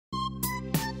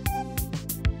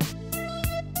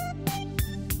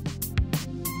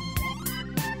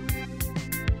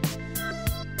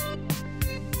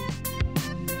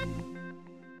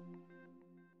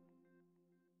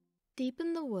Deep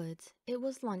in the woods, it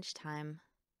was lunchtime.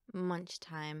 Munch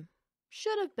time.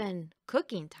 Should have been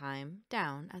cooking time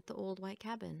down at the old white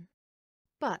cabin.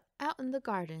 But out in the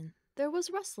garden, there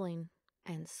was rustling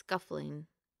and scuffling,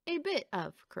 a bit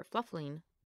of kerfluffling.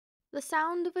 The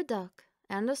sound of a duck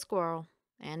and a squirrel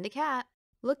and a cat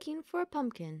looking for a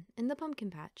pumpkin in the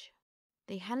pumpkin patch.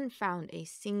 They hadn't found a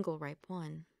single ripe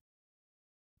one.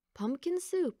 Pumpkin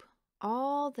soup,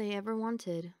 all they ever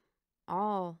wanted,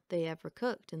 all they ever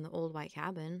cooked in the old white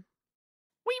cabin.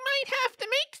 We might have to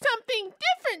make something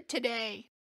different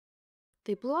today.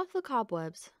 They blew off the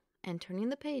cobwebs, and turning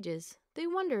the pages, they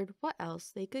wondered what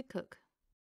else they could cook.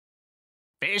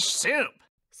 Fish soup,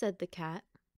 said the cat.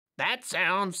 That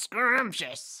sounds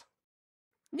scrumptious.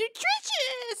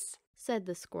 Nutritious, said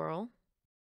the squirrel.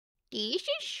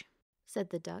 Delicious, said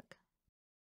the duck.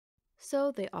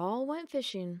 So they all went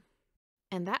fishing,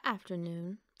 and that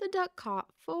afternoon the duck caught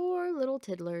 4 little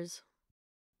tiddlers.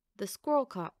 The squirrel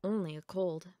caught only a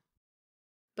cold.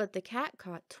 But the cat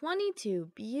caught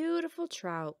 22 beautiful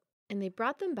trout, and they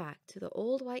brought them back to the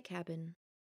old white cabin.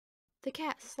 The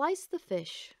cat sliced the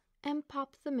fish and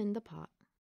popped them in the pot.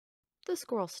 The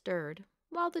squirrel stirred,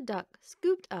 while the duck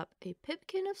scooped up a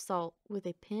pipkin of salt with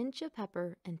a pinch of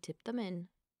pepper and tipped them in.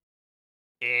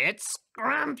 It's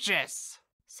scrumptious,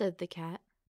 said the cat.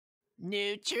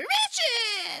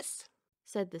 Nutritious,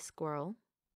 said the squirrel.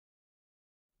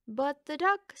 But the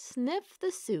duck sniffed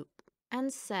the soup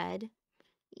and said,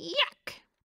 Yuck!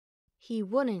 He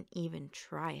wouldn't even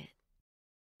try it.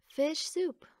 Fish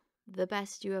soup, the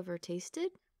best you ever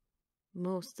tasted?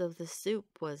 Most of the soup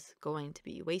was going to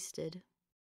be wasted.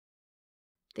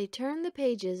 They turned the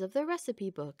pages of their recipe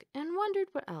book and wondered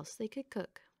what else they could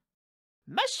cook.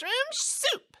 Mushroom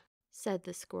soup, said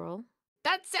the squirrel.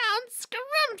 That sounds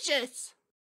scrumptious.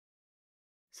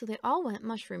 So they all went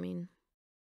mushrooming.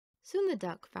 Soon the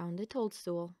duck found a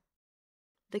toadstool.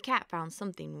 The cat found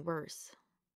something worse.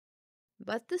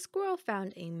 But the squirrel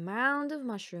found a mound of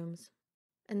mushrooms,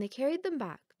 and they carried them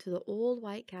back to the old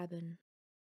white cabin.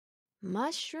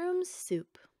 Mushroom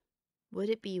soup. Would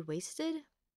it be wasted?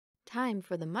 Time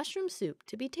for the mushroom soup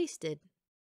to be tasted.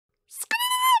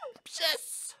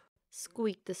 Scrumptious,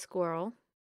 squeaked the squirrel.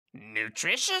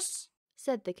 Nutritious,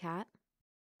 said the cat.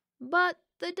 But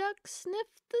the duck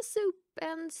sniffed the soup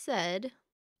and said,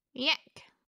 Yuck!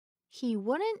 He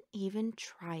wouldn't even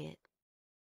try it.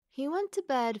 He went to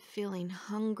bed feeling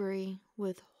hungry,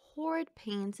 with horrid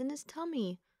pains in his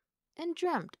tummy, and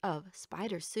dreamt of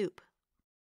spider soup.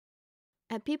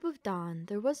 At peep of dawn,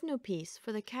 there was no peace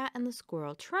for the cat and the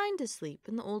squirrel trying to sleep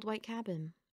in the old white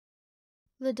cabin.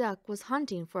 The duck was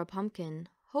hunting for a pumpkin,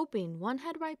 hoping one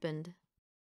had ripened.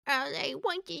 All I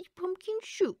want is pumpkin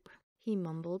soup, he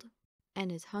mumbled, and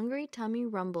his hungry tummy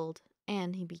rumbled,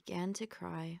 and he began to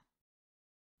cry.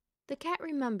 The cat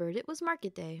remembered it was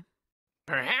market day.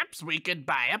 Perhaps we could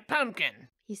buy a pumpkin,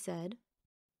 he said.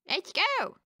 Let's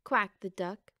go, quacked the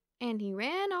duck, and he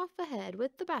ran off ahead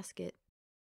with the basket.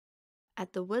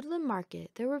 At the woodland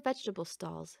market there were vegetable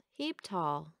stalls, heaped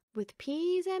tall, with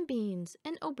peas and beans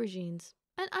and aubergines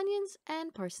and onions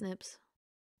and parsnips.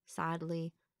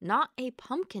 Sadly, not a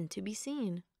pumpkin to be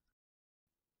seen.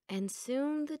 And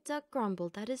soon the duck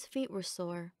grumbled that his feet were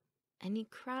sore, and he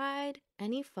cried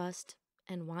and he fussed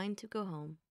and whined to go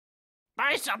home.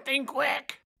 Buy something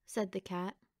quick, said the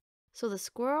cat. So the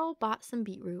squirrel bought some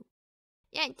beetroot.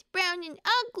 That's brown and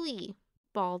ugly,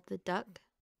 bawled the duck.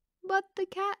 But the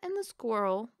cat and the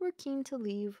squirrel were keen to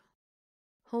leave.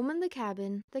 Home in the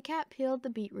cabin, the cat peeled the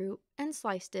beetroot and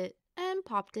sliced it and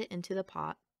popped it into the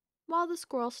pot, while the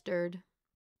squirrel stirred.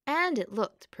 And it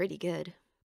looked pretty good.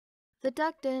 The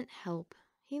duck didn't help.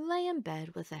 He lay in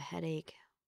bed with a headache.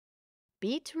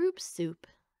 Beetroot soup,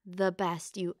 the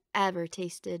best you ever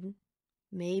tasted,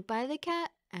 made by the cat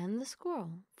and the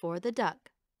squirrel for the duck,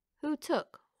 who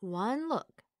took one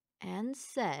look and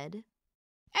said,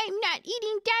 I'm not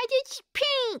eating that, it's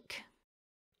pink.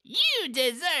 You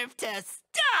deserve to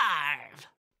starve,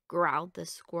 growled the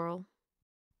squirrel.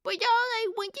 But all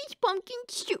I want is pumpkin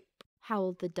soup,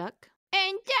 howled the duck.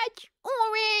 And that's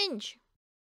orange.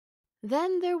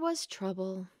 Then there was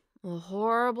trouble, a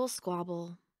horrible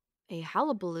squabble, a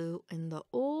hullabaloo in the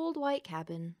old white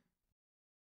cabin.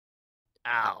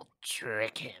 I'll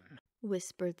trick him,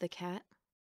 whispered the cat.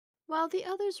 While the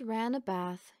others ran a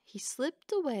bath, he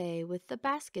slipped away with the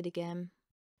basket again.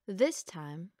 This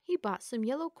time he bought some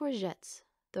yellow courgettes,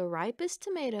 the ripest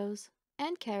tomatoes,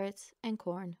 and carrots and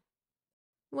corn.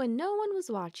 When no one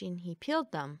was watching, he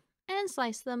peeled them, and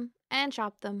sliced them, and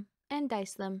chopped them, and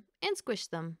diced them, and squished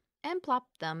them, and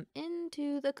plopped them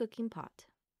into the cooking pot.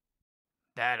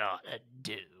 That ought to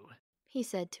do, he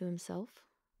said to himself.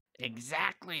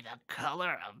 Exactly the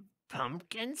color of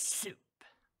pumpkin soup.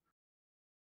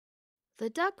 The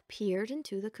duck peered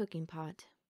into the cooking pot.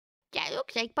 That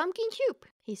looks like pumpkin soup,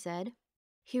 He said.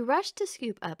 He rushed to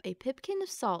scoop up a pipkin of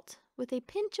salt with a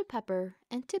pinch of pepper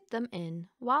and tip them in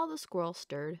while the squirrel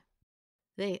stirred.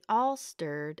 They all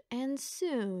stirred, and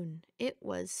soon it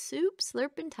was soup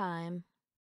slurping time,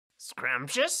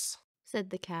 Scrumptious? said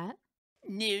the cat,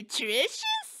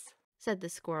 Nutritious? said the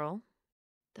squirrel.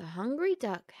 The hungry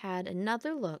duck had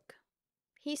another look.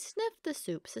 He sniffed the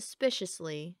soup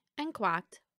suspiciously and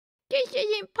quacked. This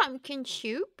isn't pumpkin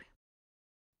soup,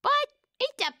 but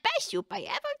it's the best soup I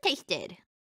ever tasted.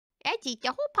 Let's eat the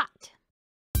whole pot.